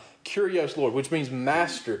are my Kyrios Lord, which means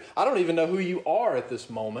master. I don't even know who you are at this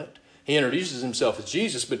moment. He introduces himself as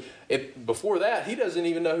Jesus, but before that, he doesn't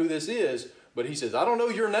even know who this is. But he says, "I don't know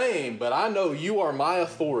your name, but I know you are my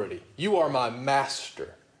authority. You are my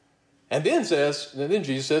master." And then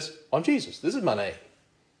Jesus says, "I'm Jesus. This is my name."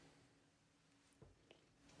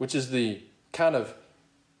 Which is the kind of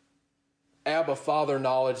Abba Father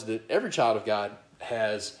knowledge that every child of God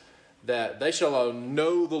has, that they shall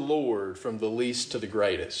know the Lord from the least to the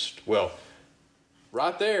greatest. Well,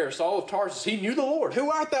 right there, Saul of Tarsus, he knew the Lord.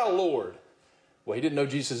 "Who art thou, Lord?" Well, he didn't know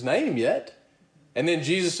Jesus' name yet. And then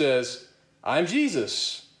Jesus says, "I'm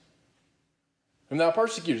Jesus, whom thou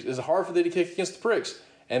persecutest. Is it hard for thee to kick against the pricks?"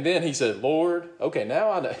 And then he said, "Lord," okay, now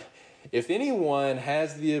I know. If anyone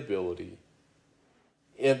has the ability,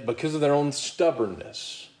 because of their own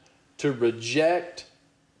stubbornness, to reject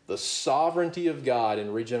the sovereignty of God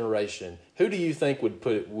in regeneration, who do you think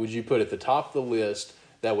would you put at the top of the list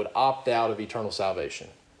that would opt out of eternal salvation?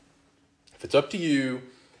 If it's up to you,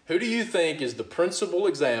 who do you think is the principal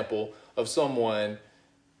example of someone,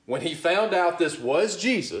 when he found out this was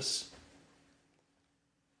Jesus,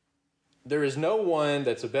 there is no one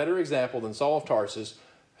that's a better example than Saul of Tarsus,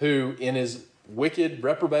 who in his wicked,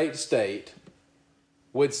 reprobate state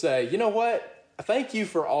would say, "You know what? Thank you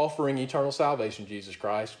for offering eternal salvation, Jesus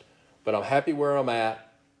Christ, but I'm happy where I'm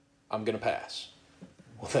at. I'm going to pass."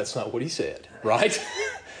 Well, that's not what he said, right?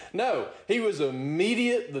 No, he was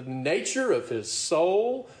immediate. The nature of his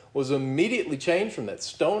soul was immediately changed from that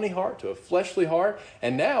stony heart to a fleshly heart.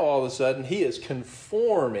 And now all of a sudden he is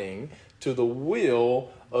conforming to the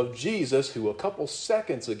will of Jesus, who a couple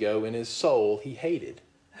seconds ago in his soul he hated.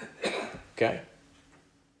 Okay?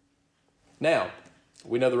 Now,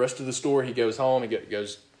 we know the rest of the story. He goes home. He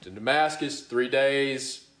goes to Damascus, 3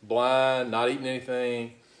 days, blind, not eating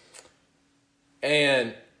anything.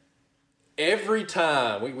 And every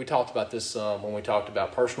time, we talked about this some when we talked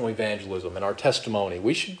about personal evangelism and our testimony.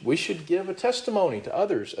 We should give a testimony to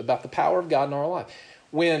others about the power of God in our life.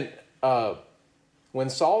 When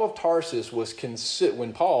Saul of Tarsus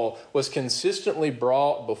when Paul was consistently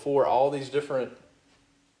brought before all these different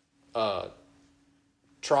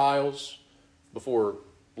trials, before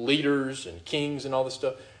leaders and kings and all this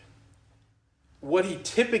stuff, what he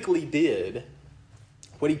typically did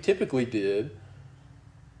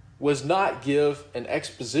was not give an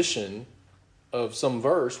exposition of some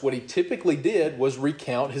verse. What he typically did was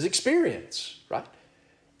recount his experience, right?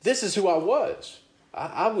 This is who I was.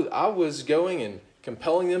 I was going and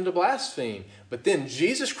compelling them to blaspheme. But then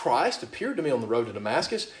Jesus Christ appeared to me on the road to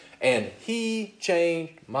Damascus, and he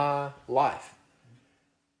changed my life.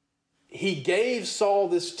 He gave Saul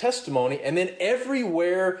this testimony, and then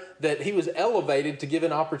everywhere that he was elevated to give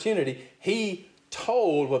an opportunity, he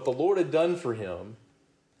told what the Lord had done for him.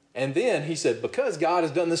 And then he said, "Because God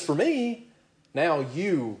has done this for me, now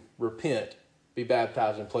you repent, be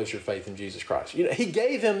baptized, and place your faith in Jesus Christ." He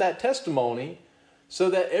gave him that testimony so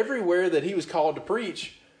that everywhere that he was called to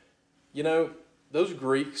preach, those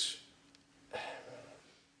Greeks,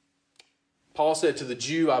 Paul said to the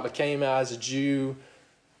Jew, I became as a Jew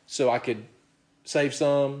so I could save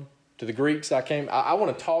some. To the Greeks, I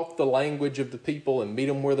want to talk the language of the people and meet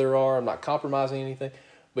them where they are. I'm not compromising anything.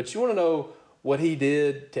 But you want to know what he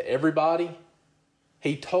did to everybody?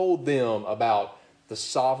 He told them about the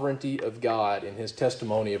sovereignty of God in his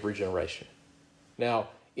testimony of regeneration. Now,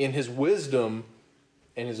 in his wisdom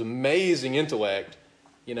and his amazing intellect,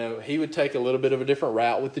 he would take a little bit of a different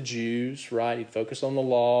route with the Jews, right? He'd focus on the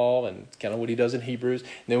law and kind of what he does in Hebrews. And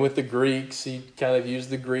then with the Greeks, he'd kind of use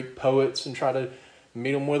the Greek poets and try to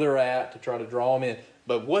meet them where they're at to try to draw them in.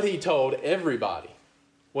 But what he told everybody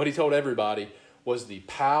was the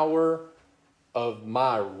power of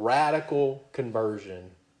my radical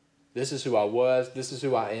conversion. This is who I was. This is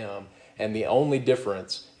who I am. And the only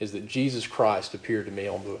difference is that Jesus Christ appeared to me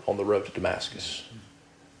on the road to Damascus.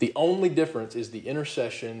 The only difference is the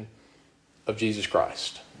intercession of Jesus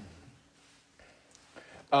Christ.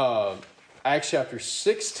 Acts chapter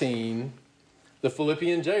 16, the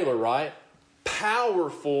Philippian jailer, right?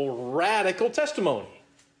 Powerful, radical testimony.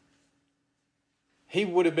 He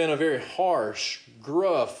would have been a very harsh,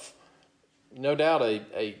 gruff, no doubt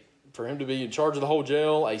for him to be in charge of the whole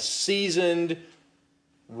jail, a seasoned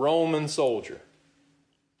Roman soldier.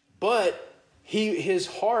 But his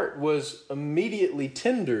heart was immediately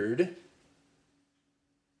tendered,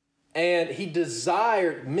 and he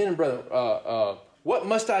desired, men and brethren, what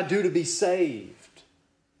must I do to be saved?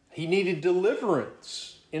 He needed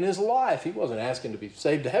deliverance in his life. He wasn't asking to be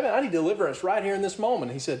saved to heaven. I need deliverance right here in this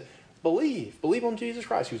moment. He said, believe on Jesus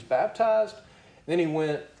Christ. He was baptized. And then he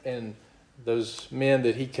went, and those men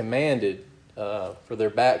that he commanded for their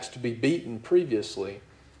backs to be beaten previously,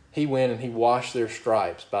 he went and he washed their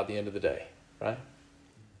stripes by the end of the day, right?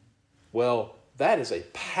 Well, that is a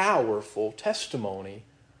powerful testimony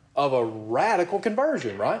of a radical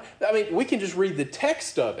conversion, right? I mean, we can just read the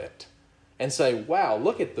text of it and say, wow,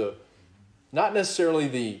 look at not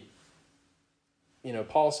necessarily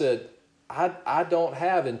Paul said, I don't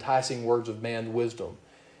have enticing words of man's wisdom.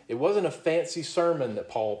 It wasn't a fancy sermon that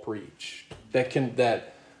Paul preached that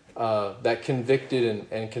convicted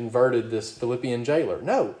and converted this Philippian jailer.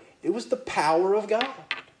 No, it was the power of God,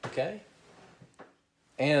 okay?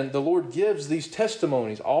 And the Lord gives these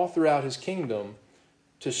testimonies all throughout his kingdom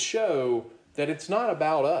to show that it's not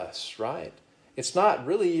about us, right? It's not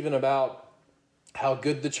really even about how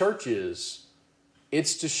good the church is.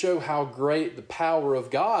 It's to show how great the power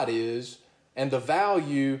of God is and the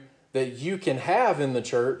value that you can have in the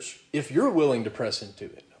church if you're willing to press into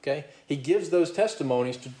it, okay? He gives those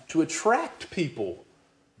testimonies to attract people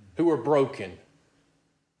who are broken.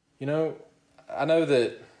 I know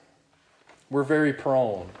that we're very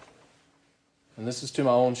prone, and this is to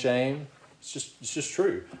my own shame, it's just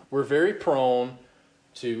true. We're very prone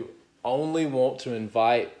to only want to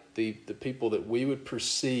invite the people that we would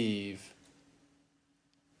perceive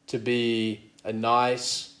to be a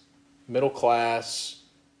nice, middle-class,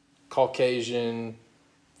 Caucasian,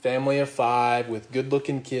 family of 5 with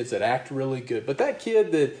good-looking kids that act really good. But that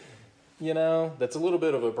kid that, that's a little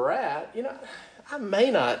bit of a brat, I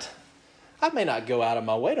may not go out of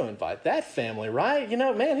my way to invite that family, right?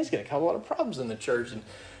 Man, he's going to cause a lot of problems in the church. And,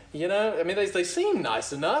 they seem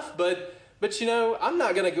nice enough, but I'm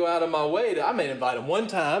not going to go out of my way I may invite them one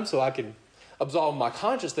time so I can absolve my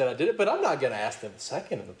conscience that I did it, but I'm not going to ask them the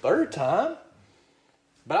second and the third time.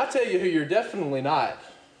 But I tell you who you're definitely not,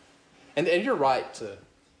 and you're right to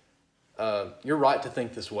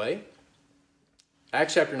think this way.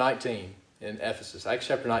 Acts chapter 19 in Ephesus, Acts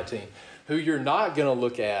chapter 19, who you're not going to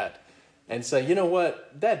look at and say, you know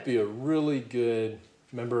what, that'd be a really good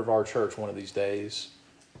member of our church one of these days,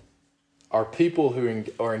 are people who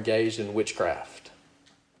are engaged in witchcraft.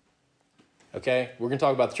 Okay, we're going to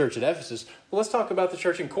talk about the church at Ephesus. Well, let's talk about the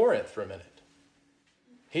church in Corinth for a minute.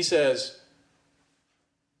 He says,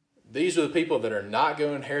 these are the people that are not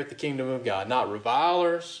going to inherit the kingdom of God. Not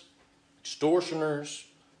revilers, extortioners,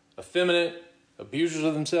 effeminate, abusers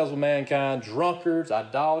of themselves with mankind, drunkards,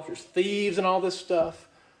 idolaters, thieves, and all this stuff.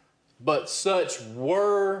 But such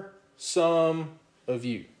were some of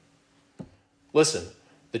you. Listen,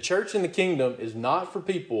 the church in the kingdom is not for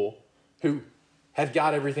people who have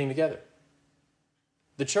got everything together.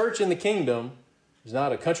 The church in the kingdom is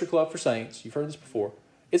not a country club for saints. You've heard this before.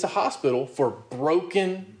 It's a hospital for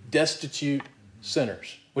broken, destitute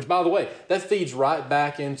sinners. Which, by the way, that feeds right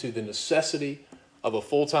back into the necessity of a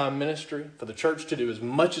full-time ministry for the church to do as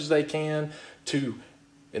much as they can to,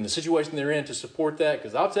 in the situation they're in, to support that.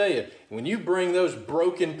 Because I'll tell you, when you bring those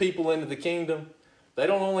broken people into the kingdom, they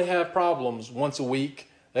don't only have problems once a week.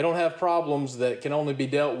 They don't have problems that can only be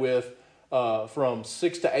dealt with from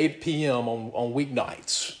 6 to 8 p.m. on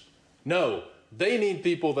weeknights. No, they need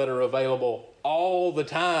people that are available all the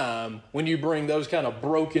time when you bring those kind of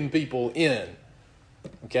broken people in.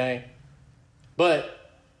 Okay?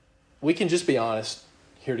 But we can just be honest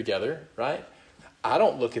here together, right? I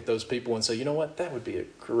don't look at those people and say, you know what, that would be a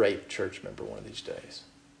great church member one of these days.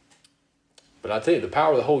 But I tell you, the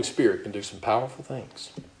power of the Holy Spirit can do some powerful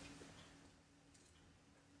things.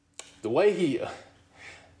 The way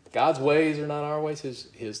God's ways are not our ways,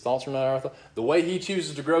 his thoughts are not our thoughts. The way he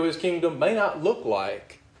chooses to grow his kingdom may not look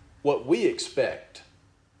like what we expect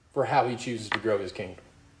for how he chooses to grow his kingdom.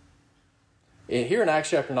 Here in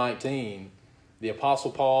Acts chapter 19, the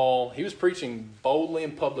Apostle Paul, he was preaching boldly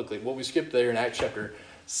and publicly. What we skipped there in Acts chapter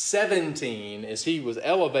 17, as he was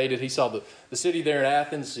elevated, he saw the city there in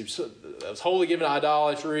Athens. It was wholly given to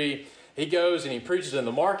idolatry. He goes and he preaches in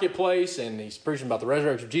the marketplace, and he's preaching about the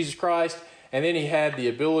resurrection of Jesus Christ. And then he had the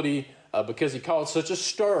ability, because he caused such a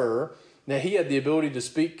stir, that he had the ability to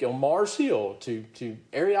speak on Mars Hill to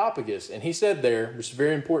Areopagus. And he said there, which is a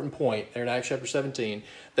very important point there in Acts chapter 17,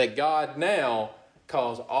 that God now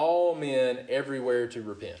calls all men everywhere to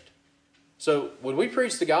repent. So when we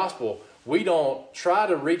preach the gospel, we don't try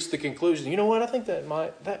to reach the conclusion, you know what, I think that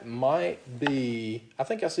might be, I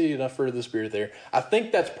think I see enough fruit of the Spirit there. I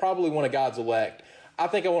think that's probably one of God's elect. I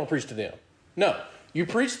think I want to preach to them. No, you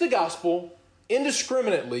preach the gospel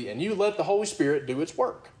indiscriminately and you let the Holy Spirit do its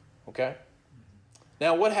work. Okay?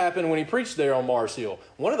 Now, what happened when he preached there on Mars Hill?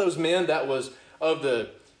 One of those men that was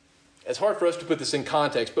it's hard for us to put this in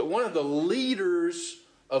context, but one of the leaders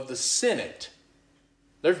of the Senate,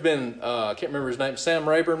 there's been, I can't remember his name, Sam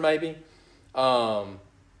Rayburn maybe.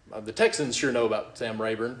 The Texans sure know about Sam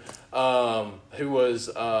Rayburn, who was,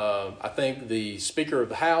 I think, the Speaker of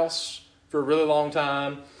the House for a really long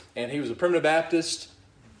time, and he was a Primitive Baptist,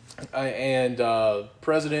 and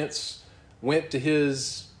presidents went to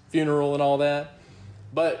his funeral and all that.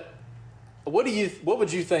 But what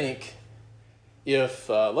would you think if,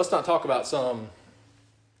 let's not talk about some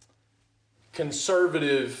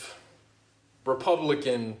conservative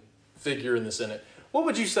Republican figure in the Senate. What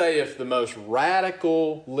would you say if the most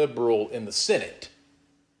radical liberal in the Senate,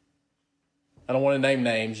 I don't want to name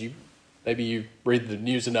names, maybe you read the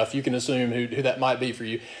news enough, you can assume who that might be for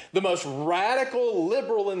you. The most radical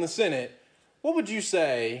liberal in the Senate, what would you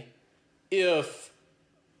say if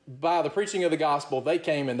by the preaching of the gospel they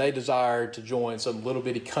came and they desired to join some little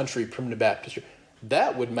bitty country Primitive Baptist?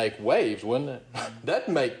 That would make waves, wouldn't it? That'd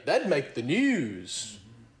make the news.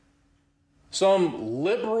 Some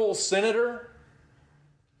liberal senator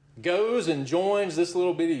goes and joins this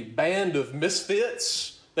little bitty band of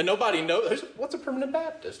misfits that nobody knows. What's a Primitive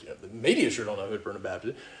Baptist? The media sure don't know who a Primitive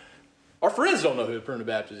Baptist is. Our friends don't know who a Primitive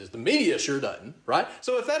Baptist is. The media sure doesn't, right?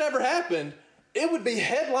 So if that ever happened, it would be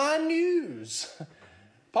headline news.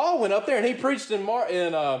 Paul went up there and he preached in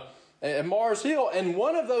Mars Hill, and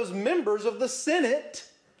one of those members of the Senate,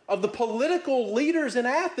 of the political leaders in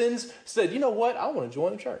Athens, said, you know what, I want to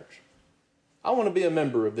join the church. I want to be a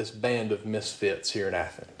member of this band of misfits here in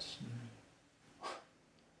Athens.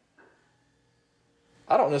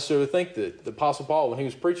 I don't necessarily think that the Apostle Paul, when he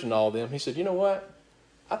was preaching to all of them, he said, you know what,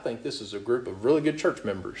 I think this is a group of really good church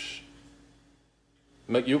members.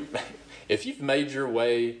 If you've made your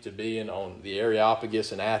way to being on the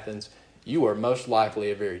Areopagus in Athens, you are most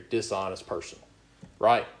likely a very dishonest person,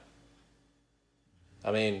 right?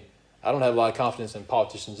 I mean, I don't have a lot of confidence in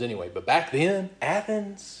politicians anyway, but back then,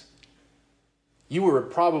 Athens, you were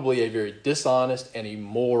probably a very dishonest and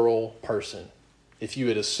immoral person if you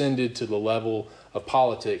had ascended to the level of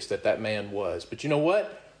politics that man was. But you know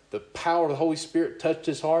what? The power of the Holy Spirit touched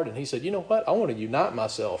his heart, and he said, you know what? I want to unite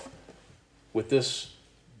myself with this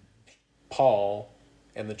Paul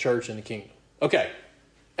and the church and the kingdom. Okay,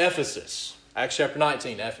 Ephesus. Acts chapter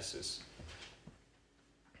 19, Ephesus.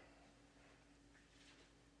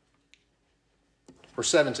 Verse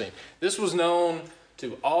 17. This was known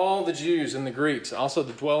to all the Jews and the Greeks, also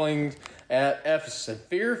the dwelling at Ephesus. And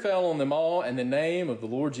fear fell on them all, and the name of the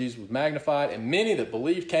Lord Jesus was magnified, and many that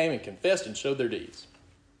believed came and confessed and showed their deeds.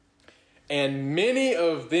 And many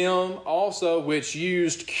of them also which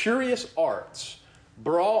used curious arts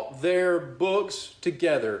brought their books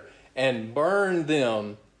together and burned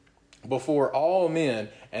them before all men,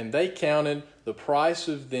 and they counted the price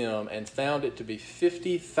of them and found it to be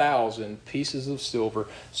 50,000 pieces of silver.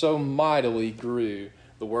 So mightily grew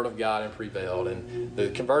the word of God and prevailed. And the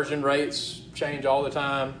conversion rates change all the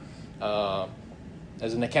time.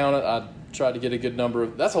 As an accountant, I tried to get a good number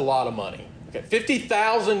of, that's a lot of money. Okay,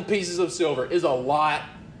 50,000 pieces of silver is a lot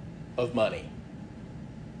of money.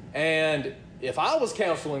 And if I was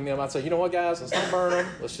counseling them, I'd say, you know what, guys, let's not burn them.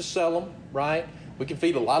 Let's just sell them, right? We can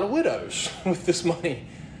feed a lot of widows with this money.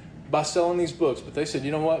 by selling these books, but they said,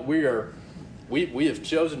 you know what, we have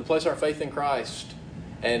chosen to place our faith in Christ,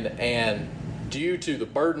 and due to the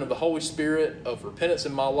burden of the Holy Spirit of repentance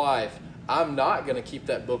in my life, I'm not going to keep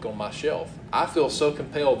that book on my shelf. I feel so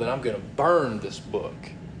compelled that I'm going to burn this book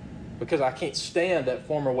because I can't stand that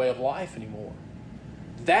former way of life anymore.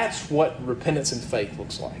 That's what repentance and faith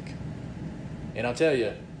looks like. And I'll tell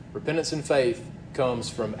you, repentance and faith comes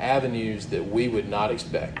from avenues that we would not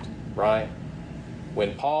expect, right?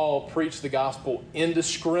 When Paul preached the gospel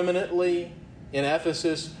indiscriminately in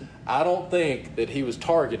Ephesus, I don't think that he was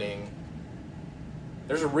targeting.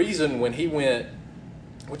 There's a reason when he went,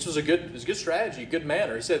 which was a good strategy, good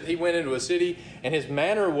manner. He said he went into a city and his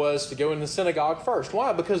manner was to go in the synagogue first.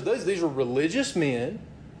 Why? Because these are religious men,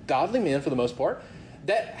 godly men for the most part,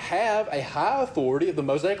 that have a high authority of the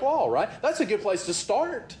Mosaic law, right? That's a good place to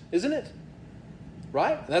start, isn't it?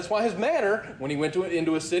 Right? And that's why his manner, when he went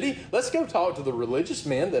into a city, let's go talk to the religious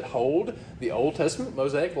men that hold the Old Testament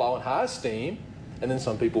Mosaic law in high esteem, and then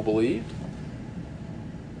some people believed.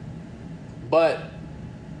 But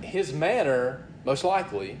his manner, most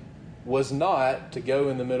likely, was not to go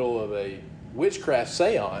in the middle of a witchcraft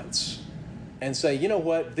seance and say, you know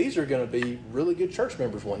what, these are going to be really good church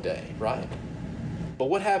members one day, right? But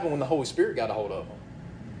what happened when the Holy Spirit got a hold of them?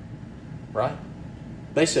 Right?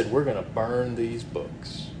 They said, we're going to burn these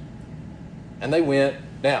books. And they went.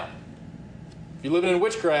 Now, if you're living in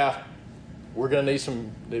witchcraft, we're going to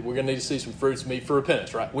need to see some fruits of meat for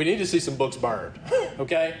repentance, right? We need to see some books burned.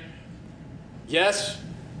 Okay? Yes,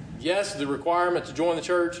 the requirement to join the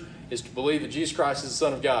church is to believe that Jesus Christ is the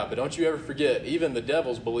Son of God. But don't you ever forget, even the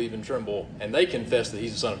devils believe and tremble, and they confess that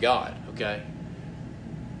He's the Son of God. Okay?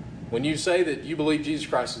 When you say that you believe Jesus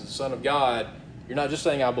Christ is the Son of God, you're not just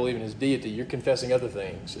saying I believe in His deity, you're confessing other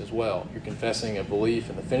things as well. You're confessing a belief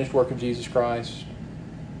in the finished work of Jesus Christ.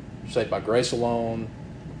 You're saved by grace alone.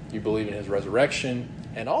 You believe in His resurrection.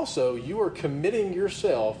 And also, you are committing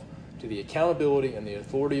yourself to the accountability and the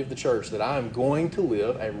authority of the church that I am going to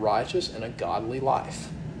live a righteous and a godly life.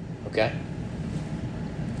 Okay?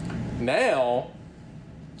 Now,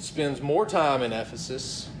 spends more time in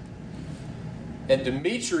Ephesus, and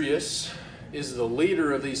Demetrius is the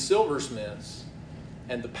leader of these silversmiths.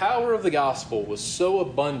 And the power of the gospel was so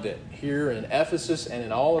abundant here in Ephesus and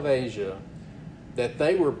in all of Asia that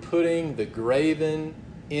they were putting the graven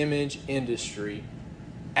image industry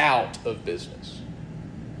out of business.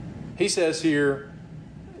 He says here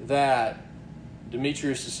that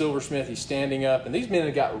Demetrius the silversmith, he's standing up, and these men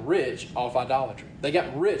had got rich off idolatry. They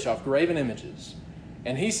got rich off graven images.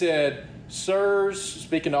 And he said, sirs,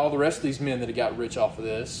 speaking to all the rest of these men that had got rich off of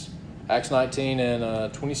this, Acts 19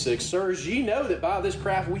 and 26, sirs, ye know that by this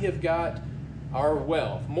craft we have got our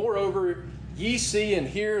wealth. Moreover, ye see and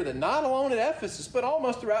hear that not alone at Ephesus, but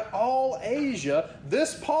almost throughout all Asia,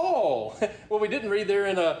 this Paul, what we didn't read there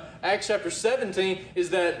in Acts chapter 17, is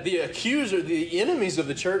that the accuser, the enemies of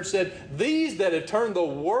the church said, these that have turned the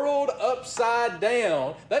world upside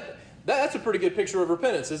down. That's a pretty good picture of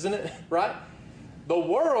repentance, isn't it? Right? The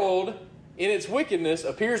world, in its wickedness,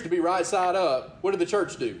 appears to be right side up. What did the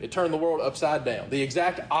church do? It turned the world upside down. The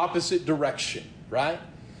exact opposite direction, right?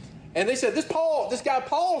 And they said, this guy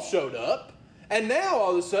Paul showed up, and now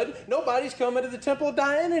all of a sudden, nobody's coming to the temple of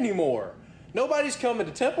Diana anymore. Nobody's coming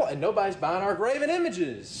to temple, and nobody's buying our graven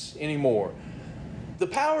images anymore. The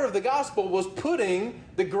power of the gospel was putting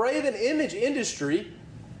the graven image industry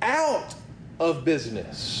out of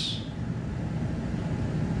business.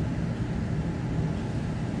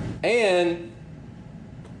 And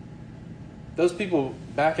those people,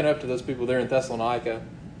 backing up to those people there in Thessalonica,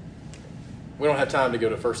 we don't have time to go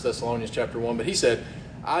to 1 Thessalonians chapter 1, but he said,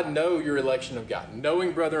 I know your election of God,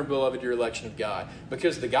 knowing, brethren, beloved, your election of God,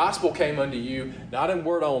 because the gospel came unto you, not in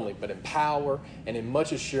word only, but in power and in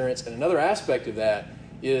much assurance. And another aspect of that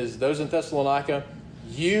is those in Thessalonica,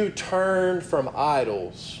 you turned from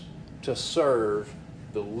idols to serve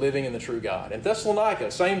the living and the true God. In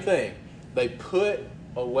Thessalonica, same thing. They put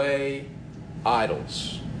away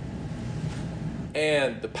idols.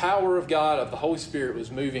 And the power of God, of the Holy Spirit,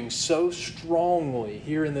 was moving so strongly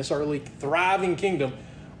here in this early thriving kingdom,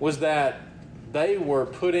 was that they were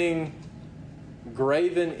putting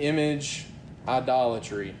graven image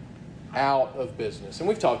idolatry out of business. And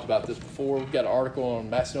we've talked about this before. We've got an article on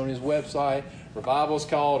Macedonia's website. Revival is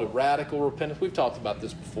called A Radical Repentance. We've talked about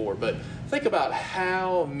this before. But think about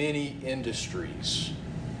how many industries,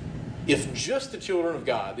 if just the children of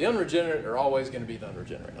God, the unregenerate are always going to be the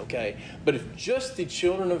unregenerate, okay? But if just the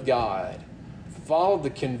children of God followed the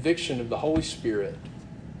conviction of the Holy Spirit,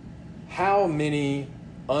 how many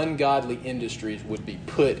ungodly industries would be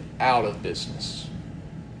put out of business?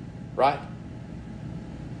 Right?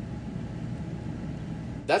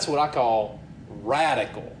 That's what I call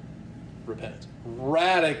radical repentance,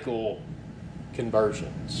 radical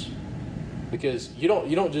conversions. Because you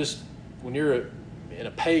don't just, when you're in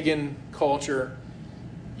a pagan culture,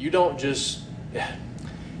 you don't just,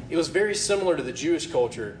 it was very similar to the Jewish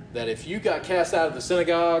culture, that if you got cast out of the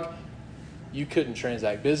synagogue, you couldn't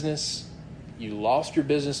transact business. You lost your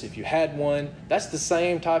business if you had one. That's the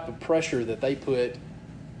same type of pressure that they put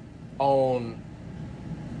on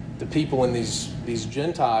the people in these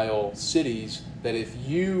Gentile cities, that if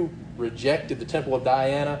you rejected the temple of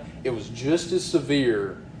Diana, it was just as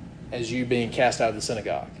severe as you being cast out of the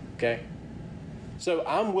synagogue. Okay? So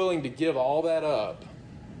I'm willing to give all that up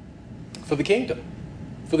for the kingdom.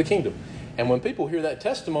 For the kingdom. And when people hear that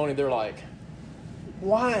testimony, they're like,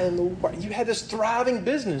 why in the world? You had this thriving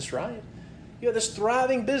business, right? You had this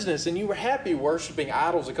thriving business and you were happy worshiping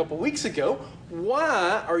idols a couple weeks ago.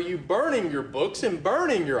 Why are you burning your books and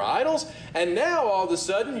burning your idols? And now all of a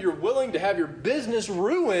sudden you're willing to have your business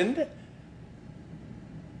ruined.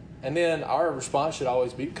 And then our response should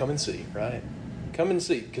always be, come and see, right? Come and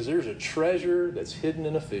see, because there's a treasure that's hidden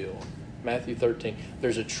in a field. Matthew 13.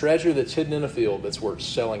 There's a treasure that's hidden in a field that's worth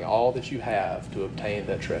selling all that you have to obtain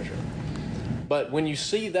that treasure. But when you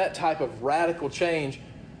see that type of radical change,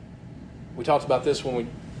 we talked about this when we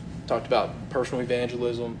talked about personal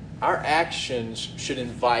evangelism. Our actions should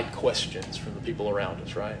invite questions from the people around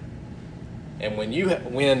us, right? And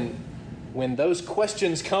when those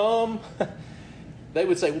questions come, they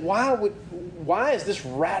would say, why is this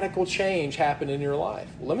radical change happen in your life?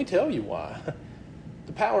 Well, let me tell you why.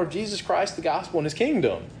 The power of Jesus Christ, the gospel, and his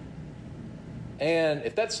kingdom. And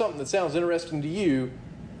if that's something that sounds interesting to you,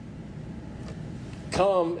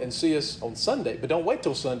 come and see us on Sunday. But don't wait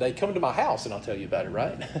till Sunday. Come to my house and I'll tell you about it,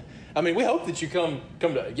 right? I mean, we hope that you come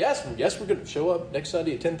to, yes, we're going to show up next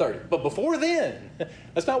Sunday at 10:30. But before then,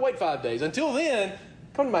 let's not wait 5 days. Until then,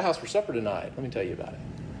 come to my house for supper tonight. Let me tell you about it.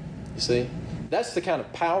 You see? That's the kind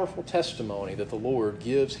of powerful testimony that the Lord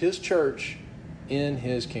gives his church in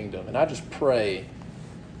his kingdom. And I just pray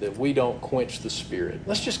that we don't quench the Spirit.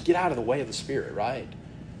 Let's just get out of the way of the Spirit, right?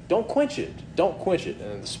 Don't quench it. Don't quench it.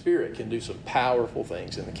 And the Spirit can do some powerful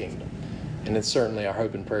things in the kingdom. And it's certainly our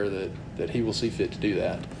hope and prayer that he will see fit to do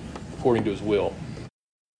that according to his will.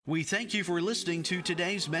 We thank you for listening to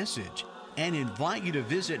today's message and invite you to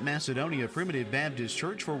visit Macedonia Primitive Baptist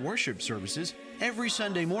Church for worship services every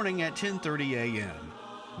Sunday morning at 10:30 a.m.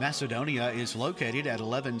 Macedonia is located at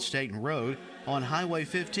 11 Staten Road on Highway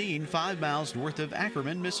 15, 5 miles north of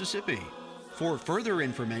Ackerman, Mississippi. For further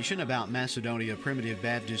information about Macedonia Primitive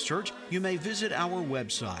Baptist Church, you may visit our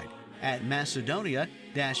website at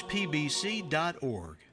macedonia-pbc.org.